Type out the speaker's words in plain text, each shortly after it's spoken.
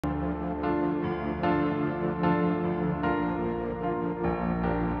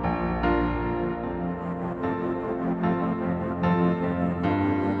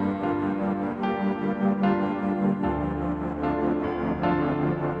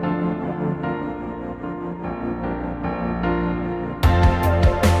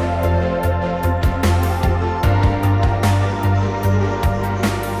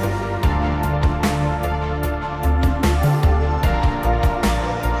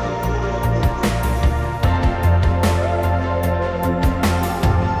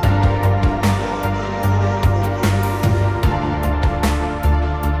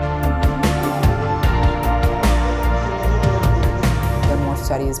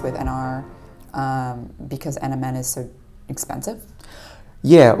studies with NR because NMN is so expensive?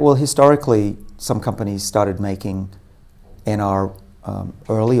 Yeah, well, historically, some companies started making NR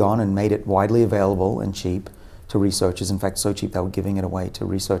early on and made it widely available and cheap to researchers. In fact, so cheap they were giving it away to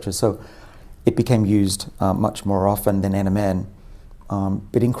researchers. So it became used much more often than NMN.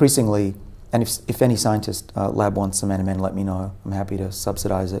 But increasingly, and if any scientist lab wants some NMN, let me know. I'm happy to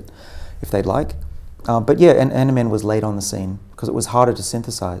subsidize it if they'd like. But yeah, and NMN was late on the scene because it was harder to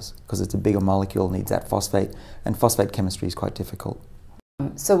synthesize because it's a bigger molecule, needs that phosphate, and phosphate chemistry is quite difficult.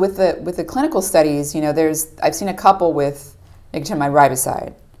 So with the clinical studies, you know, I've seen a couple with nicotinamide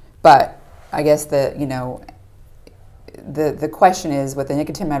riboside, but I guess the question is with the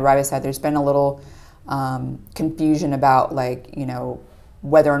nicotinamide riboside, there's been a little confusion about, like, you know,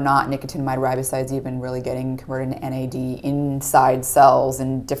 whether or not nicotinamide riboside is even really getting converted to NAD inside cells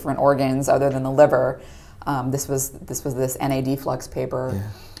in different organs other than the liver. This was this NAD flux paper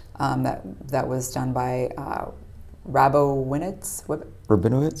that was done by Rabinowitz.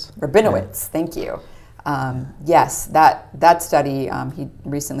 Thank you. Yes, that study he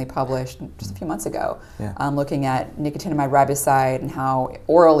recently published just a few months ago, looking at nicotinamide riboside and how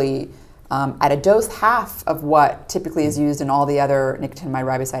orally, at a dose half of what typically is used in all the other nicotinamide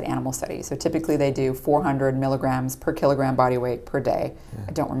riboside animal studies. So typically they do 400 milligrams per kilogram body weight per day.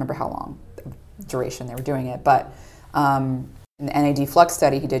 I don't remember how long duration they were doing it, but in the NAD flux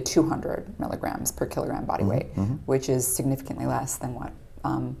study he did 200 milligrams per kilogram body weight, which is significantly less than what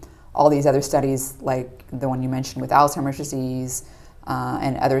all these other studies, like the one you mentioned with Alzheimer's disease,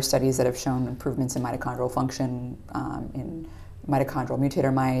 and other studies that have shown improvements in mitochondrial function in mitochondrial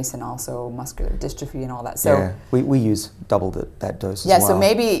mutator mice and also muscular dystrophy and all that. So yeah, we use double that dose as well. Yeah, so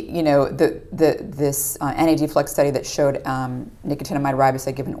maybe, you know, this NAD flux study that showed nicotinamide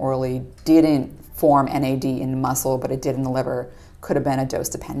riboside given orally didn't form NAD in the muscle, but it did in the liver, could have been a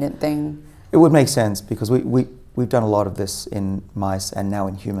dose-dependent thing. It would make sense because we've done a lot of this in mice and now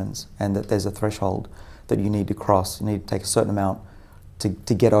in humans, and that there's a threshold that you need to cross. You need to take a certain amount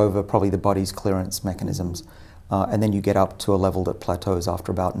to get over probably the body's clearance mechanisms. And then you get up to a level that plateaus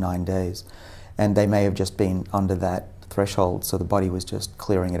after about 9 days. And they may have just been under that threshold, so the body was just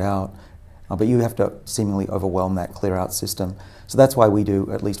clearing it out. But you have to seemingly overwhelm that clear out system. So that's why we do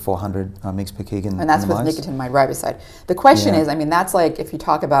at least 400 mg per kg in And that's in the with mice. nicotinamide riboside. The question is, I mean, that's like, if you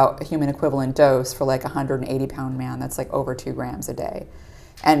talk about a human equivalent dose for like a 180-pound man, that's like over 2 grams a day.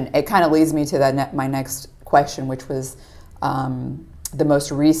 And it kind of leads me to my next question, which was the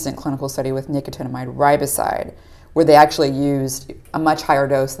most recent clinical study with nicotinamide riboside, where they actually used a much higher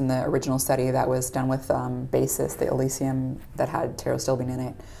dose than the original study that was done with basis, the Elysium that had pterostilbene in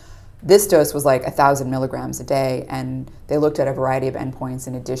it. This dose was like 1,000 milligrams a day, and they looked at a variety of endpoints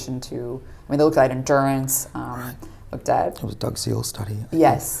in addition to, I mean, they looked at endurance, looked at... It was Doug Seal's study.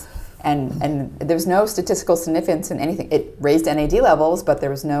 Yes. And there's no statistical significance in anything. It raised NAD levels, but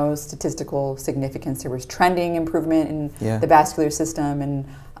there was no statistical significance. There was trending improvement in the vascular system, and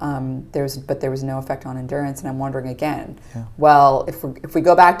there was no effect on endurance. And I'm wondering again, well, if we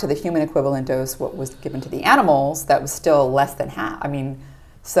go back to the human equivalent dose, what was given to the animals, that was still less than half. I mean,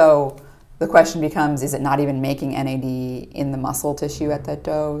 so the question becomes: is it not even making NAD in the muscle tissue at that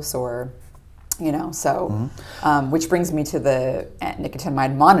dose, or? You know, so which brings me to the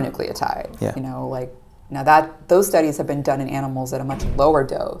nicotinamide mononucleotide. You know, like now those studies have been done in animals at a much lower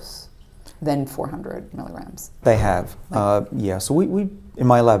dose than 400 milligrams. They have, yeah. So we in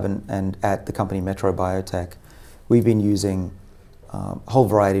my lab and at the company Metro Biotech, we've been using a whole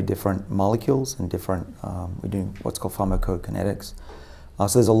variety of different molecules and different. We're doing what's called pharmacokinetics. So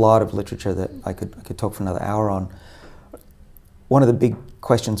there's a lot of literature that I could talk for another hour on. One of the big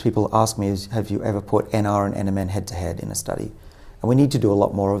questions people ask me is, have you ever put NR and NMN head-to-head in a study? And we need to do a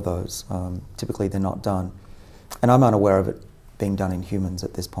lot more of those. Typically they're not done. And I'm unaware of it being done in humans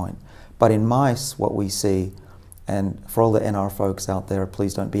at this point. But in mice, what we see, and for all the NR folks out there,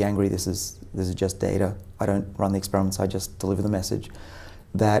 please don't be angry, this is just data. I don't run the experiments, I just deliver the message.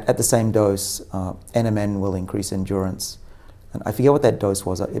 That at the same dose, NMN will increase endurance. And I forget what that dose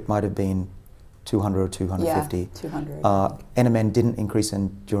was, it might have been 200 or 250. Yeah, 200. NMN didn't increase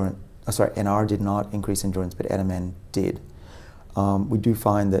endurance, sorry, NR did not increase endurance, but NMN did. We do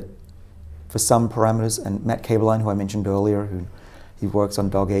find that for some parameters, and Matt Kaberlein, who I mentioned earlier, he works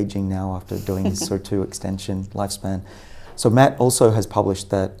on dog aging now after doing his Sirtuin extension lifespan. So Matt also has published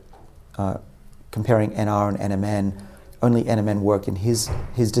that comparing NR and NMN, only NMN worked in his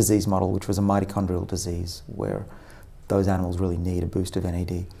disease model, which was a mitochondrial disease, where those animals really need a boost of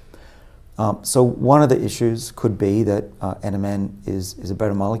NAD. So one of the issues could be that NMN is a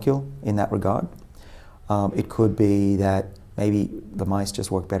better molecule in that regard. It could be that maybe the mice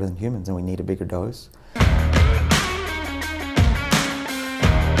just work better than humans and we need a bigger dose.